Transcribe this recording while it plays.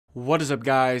What is up,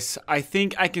 guys? I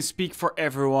think I can speak for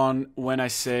everyone when I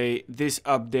say this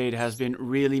update has been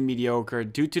really mediocre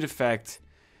due to the fact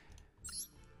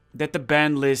that the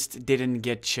ban list didn't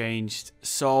get changed.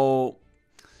 So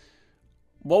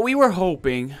what we were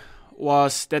hoping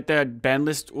was that the ban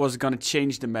list was going to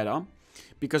change the meta,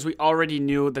 because we already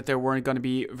knew that there weren't going to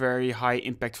be very high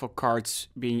impactful cards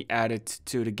being added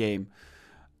to the game.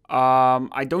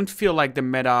 I don't feel like the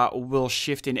meta will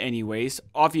shift in any ways.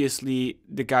 Obviously,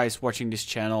 the guys watching this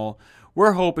channel,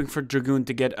 we're hoping for Dragoon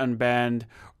to get unbanned,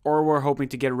 or we're hoping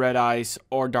to get Red Eyes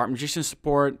or Dark Magician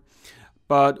support,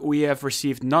 but we have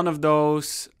received none of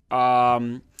those.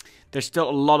 There's still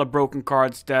a lot of broken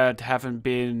cards that haven't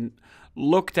been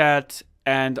looked at,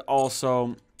 and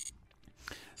also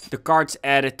the cards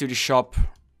added to the shop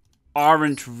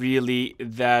aren't really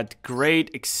that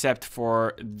great, except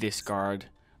for this card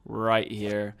right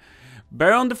here.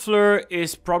 Baron de Fleur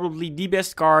is probably the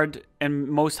best card and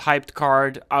most hyped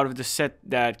card out of the set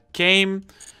that came.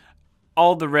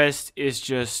 All the rest is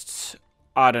just,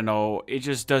 I don't know, it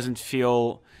just doesn't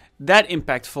feel that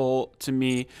impactful to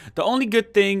me. The only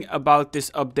good thing about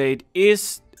this update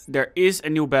is there is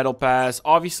a new battle pass.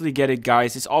 Obviously get it,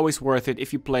 guys. It's always worth it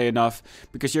if you play enough,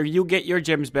 because you get your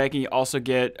gems back, and you also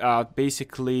get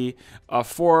basically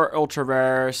 4 ultra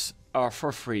rares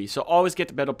for free. So always get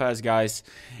the battle pass, guys.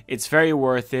 It's very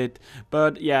worth it.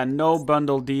 But yeah, no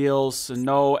bundle deals,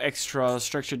 no extra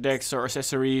structured decks or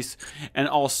accessories, and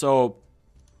also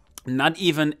not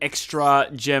even extra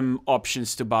gem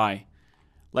options to buy.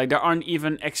 Like, there aren't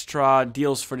even extra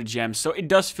deals for the gems. So it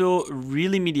does feel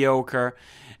really mediocre.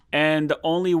 And the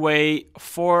only way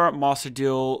for Master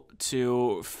Duel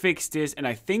to fix this, and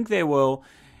I think they will,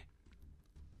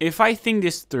 if I think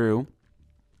this through,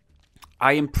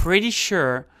 I am pretty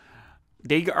sure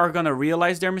they are going to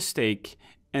realize their mistake,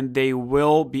 and they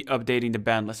will be updating the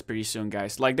ban list pretty soon,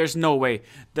 guys. Like, there's no way.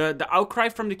 The outcry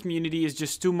from the community is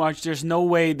just too much. There's no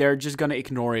way they're just going to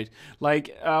ignore it.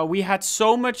 Like, we had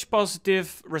so much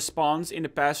positive response in the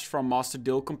past from Master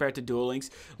Duel compared to Duel Links.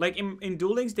 Like, in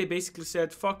Duel Links, they basically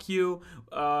said, fuck you,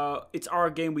 it's our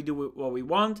game, we do what we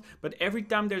want. But every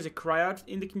time there's a cry out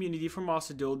in the community from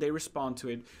Master Duel, they respond to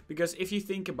it. Because if you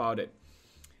think about it,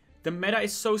 the meta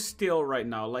is so still right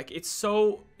now. Like, it's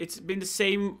been the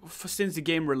same since the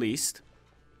game released.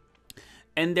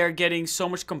 And they're getting so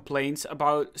much complaints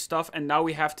about stuff. And now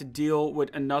we have to deal with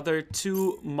another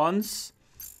 2 months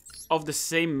of the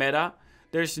same meta.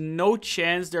 There's no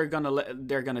chance they're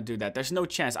gonna do that. There's no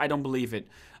chance. I don't believe it.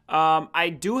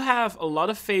 I do have a lot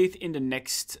of faith in the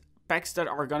next packs that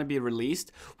are gonna be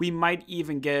released. We might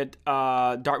even get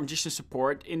Dark Magician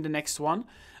support in the next one.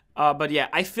 But yeah,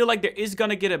 I feel like there is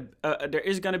gonna be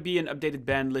an updated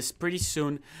ban list pretty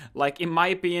soon. Like, in my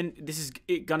opinion, this is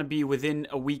gonna be within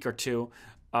a week or two,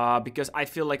 because I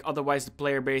feel like otherwise the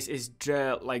player base is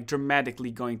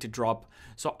dramatically going to drop.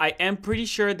 So I am pretty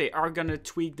sure they are gonna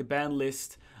tweak the ban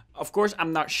list. Of course,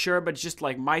 I'm not sure, but just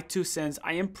like my 2 cents,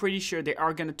 I am pretty sure they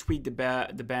are gonna tweak the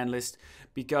ban list,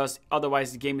 because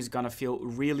otherwise the game is gonna feel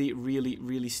really, really,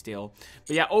 really stale.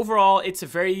 But yeah, overall, it's a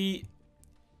very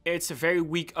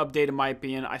weak update in my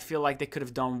opinion. I feel like they could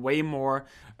have done way more,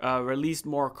 released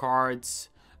more cards,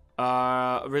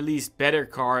 released better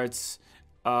cards,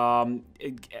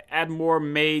 add more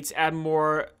mates, add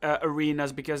more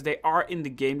arenas, because they are in the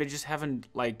game. They just haven't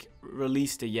like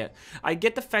released it yet. I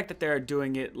get the fact that they're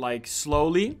doing it like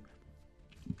slowly,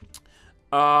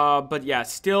 but yeah,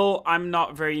 still I'm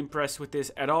not very impressed with this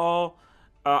at all.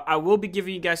 I will be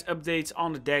giving you guys updates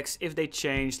on the decks if they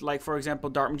change. Like, for example,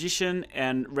 Dark Magician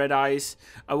and Red Eyes.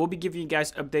 I will be giving you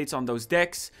guys updates on those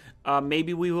decks.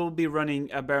 Maybe we will be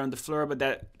running a Baron de Fleur, but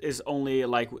that is only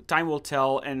like time will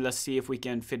tell, and let's see if we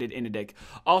can fit it in the deck.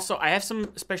 Also, I have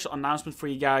some special announcement for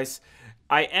you guys.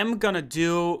 I am gonna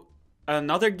do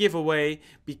another giveaway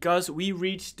because we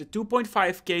reached the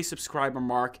 2.5k subscriber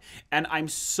mark, and I'm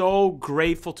so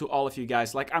grateful to all of you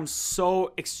guys. Like, I'm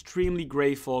so extremely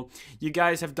grateful. You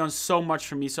guys have done so much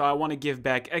for me, so I want to give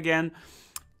back again.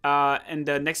 And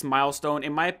the next milestone,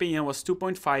 in my opinion, was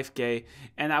 2.5k,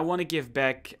 and I want to give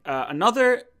back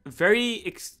another very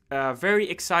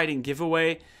exciting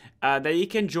giveaway that you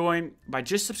can join by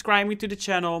just subscribing to the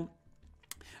channel.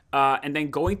 And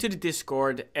then going to the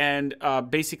Discord and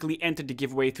basically enter the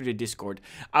giveaway through the Discord.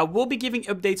 I will be giving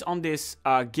updates on this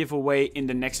giveaway in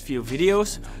the next few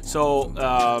videos, so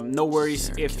no worries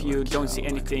if you don't see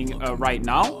anything right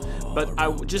now. But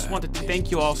I just wanted to thank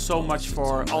you all so much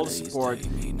for all the support,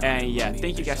 and yeah,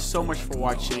 thank you guys so much for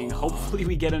watching. Hopefully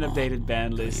we get an updated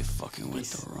ban list.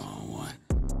 Peace.